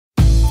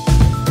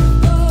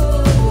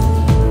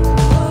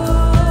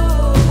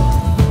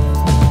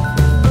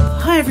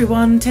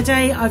everyone,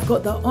 today I've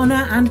got the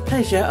honour and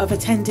pleasure of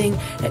attending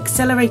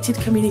Accelerated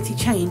Community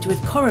Change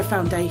with Corra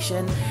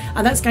Foundation,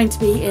 and that's going to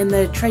be in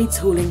the Trades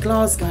Hall in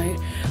Glasgow.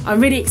 I'm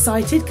really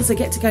excited because I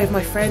get to go with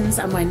my friends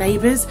and my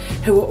neighbours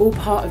who are all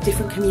part of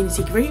different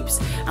community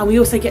groups, and we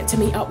also get to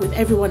meet up with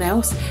everyone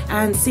else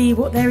and see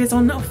what there is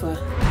on offer.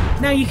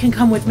 Now you can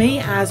come with me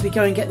as we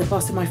go and get the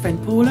bus with my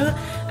friend Paula,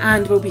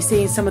 and we'll be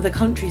seeing some of the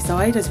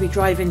countryside as we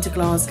drive into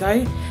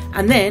Glasgow,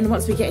 and then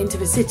once we get into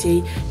the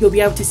city you'll be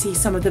able to see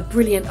some of the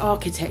brilliant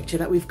architecture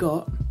that we've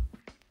got.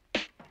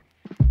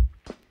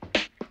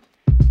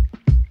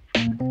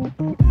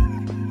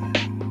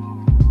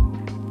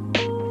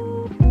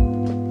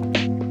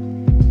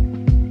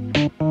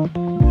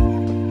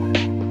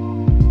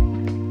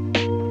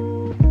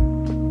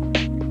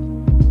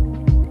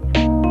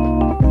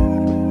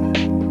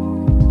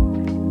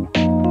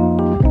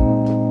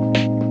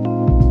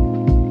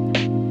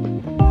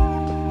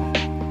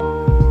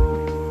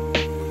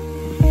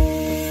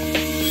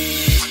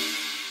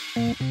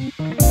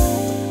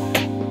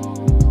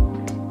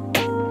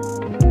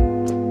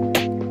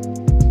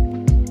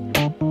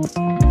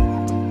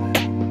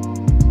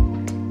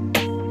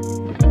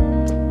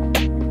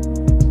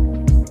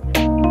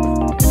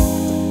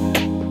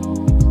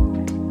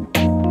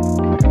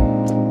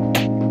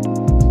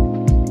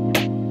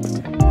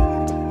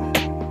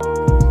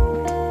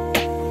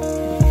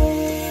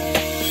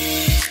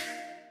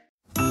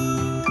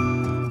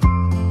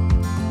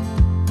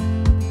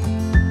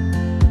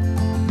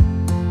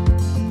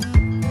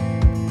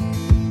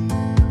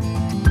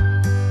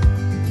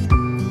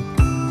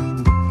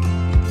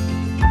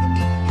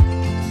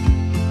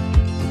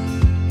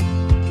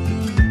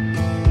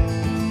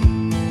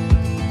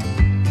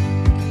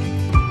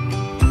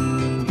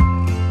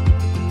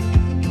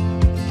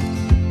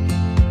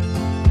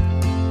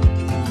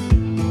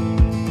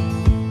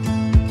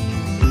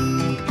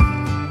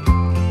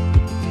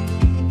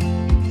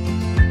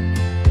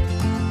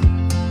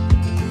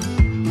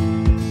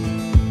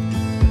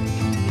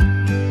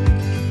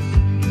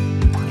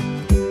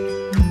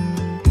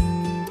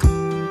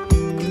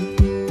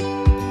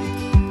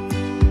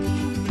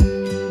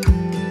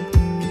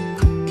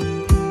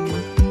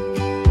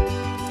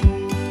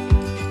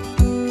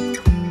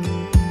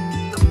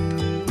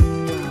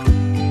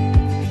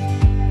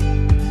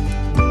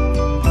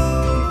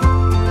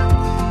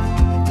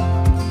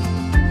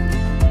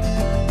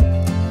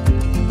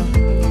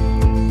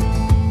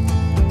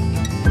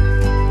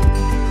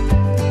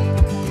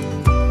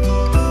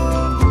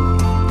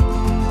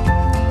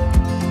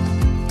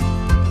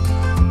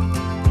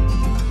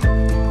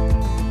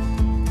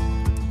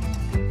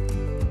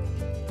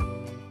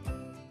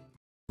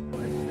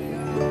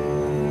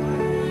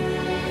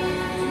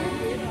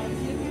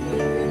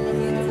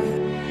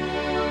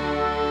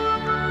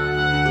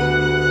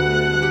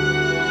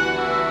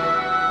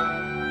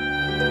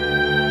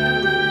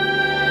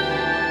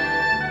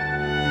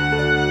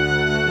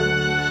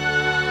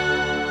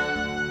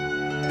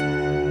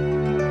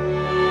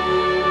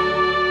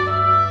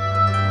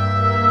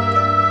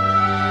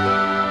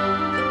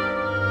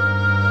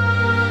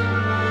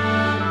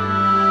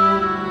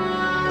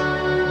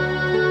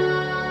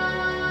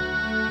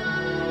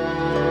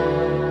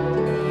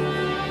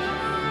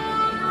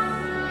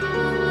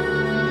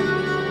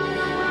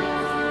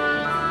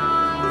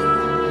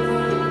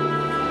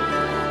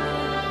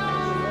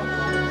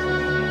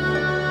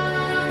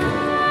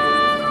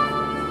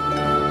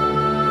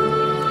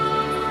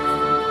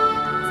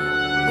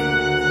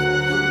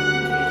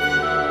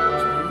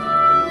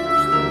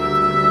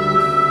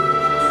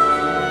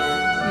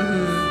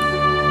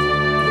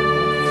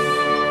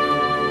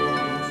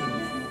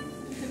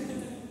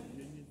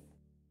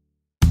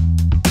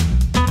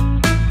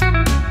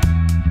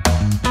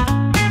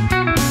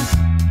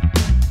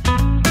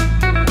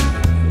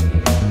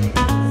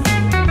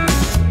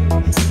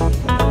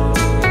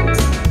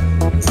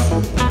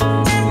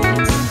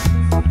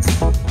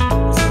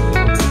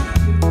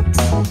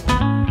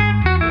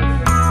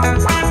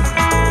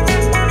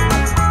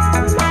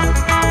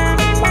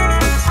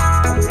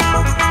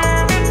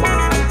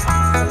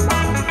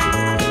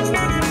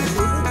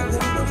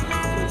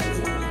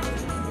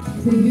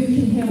 Who you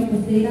can help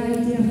with their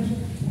idea.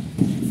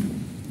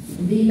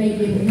 They might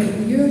be able to help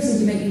with yours,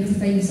 and you might need to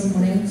find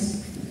someone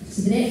else.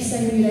 So the next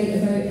thing we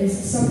write about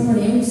is someone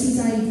else's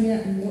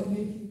idea and what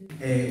you can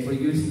do. We're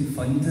using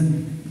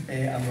funding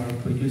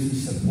and we're using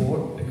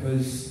support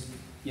because,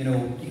 you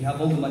know, you can have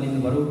all the money in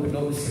the world but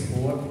not the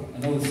support,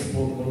 and all the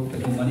support in the world but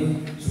no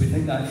money. So we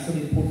think that's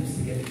really important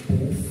to get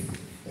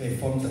both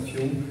forms of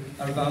fuel.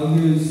 Our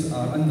values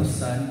are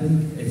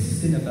understanding,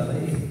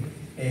 sustainability,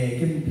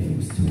 giving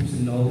people tools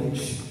and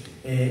knowledge,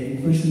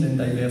 inclusion and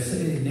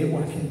diversity,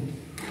 networking,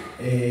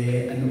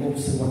 and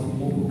obviously working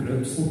with local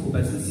groups, local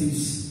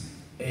businesses,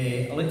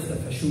 elected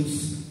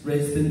officials,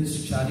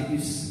 residents,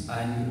 charities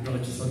and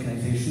religious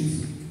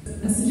organisations.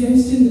 A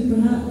suggestion that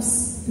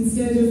perhaps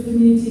instead of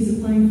communities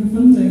applying for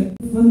funding,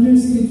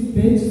 funders could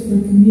bid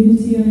for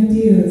community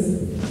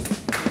ideas.